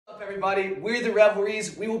everybody? We're the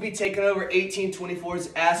Revelries. We will be taking over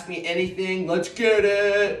 1824's Ask Me Anything. Let's get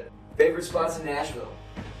it! Favorite spots in Nashville?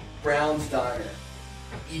 Brown's Diner.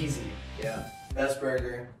 Easy. Yeah. Best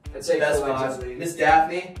burger. I'd say best vibes. Miss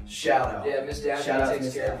Daphne, shout out. Yeah, Miss Daphne shout out takes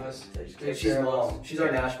Miss care of Daphne. us. Dude, she's mom. She's our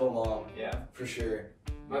Nashville mom. Yeah. For sure.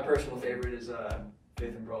 My personal favorite is 5th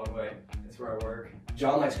and Broadway. That's where I work.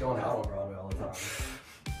 John likes going out on Broadway all the time.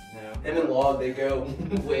 No. Him and Log, they go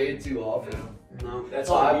way too often. No. That's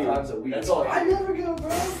 5 times a week. That's all I never go,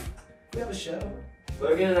 bro. We have a show.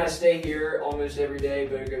 Logan and I stay here almost every day,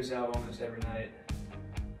 but it goes out almost every night.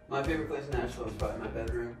 My favorite place in Nashville is probably my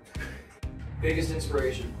bedroom. Biggest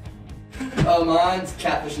inspiration? Mine's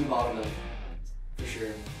Catfish and Bottom Milk. For sure.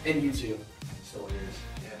 And YouTube. Still yours.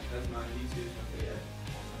 Yeah, that's mine. YouTube.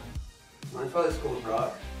 Yeah. Mine's probably School of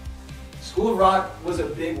Rock. School of Rock was a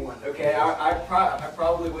big one. Okay, I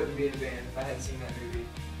probably wouldn't be in a band if I hadn't seen that movie.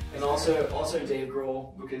 And also Dave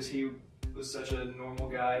Grohl, because he was such a normal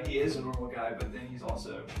guy. He is a normal guy, but then he's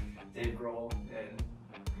also Dave Grohl and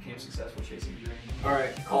became successful chasing a dream. All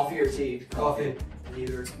right, coffee or tea? Coffee.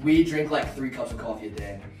 Neither. We drink like 3 cups of coffee a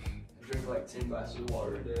day. I drink like 10 glasses of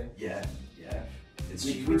water a day. Yeah.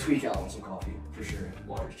 We tweak out on some coffee, for sure.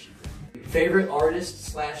 Water's cheaper. Favorite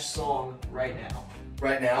artist / song right now?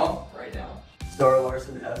 Right now? Right now. Star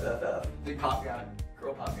Larson, FFF. Big pop guy.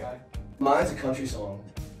 Girl pop guy. Mine's a country song.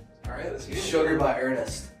 Alright, let's get it. Sugar by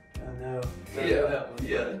Ernest. I know.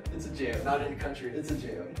 Yeah, it's a jam. Not in the country. It's a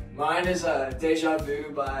jam. Mine is Deja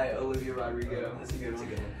Vu by Olivia Rodrigo. That's a good one.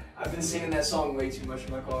 I've been singing that song way too much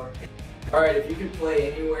in my car. Alright, if you could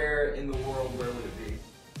play anywhere in the world, where would it be?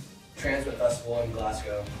 Transmit Festival in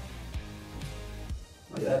Glasgow.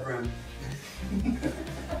 My bedroom.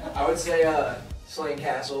 I would say Slane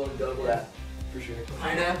Castle in Dublin. Yeah, for sure.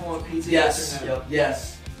 Pineapple on pizza? Yes. Or no? Yep.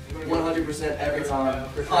 Yes. 100% every time.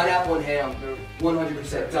 For sure. Pineapple and ham.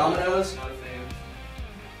 100%. Domino's? Not a fan.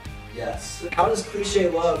 Yes. How does Cliche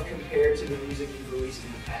Love compare to the music you've released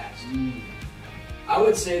in the past? I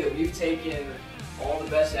would say that we've taken all the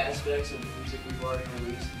best aspects of the music we've already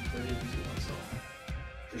released and put it into one song.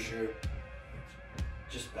 For sure.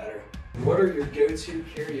 Just better. What are your go-to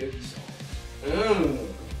karaoke songs?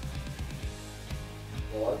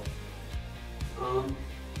 What?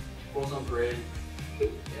 Bulls on Parade.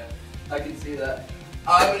 Yeah, I can see that.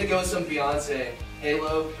 I'm gonna go with some Beyonce.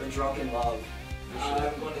 Halo or Drunken Love.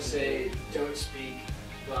 I'm going to say Don't Speak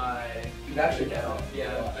by... You've actually done it.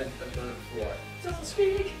 Yeah, I've done it before. Don't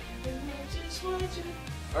speak, I just want you.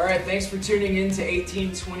 Alright, thanks for tuning in to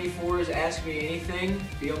 1824's Ask Me Anything.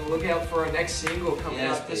 Be on the lookout for our next single coming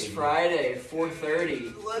out this Friday at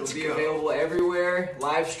 4:30. It'll be available everywhere,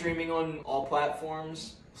 live streaming on all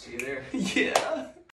platforms. See you there. Yeah.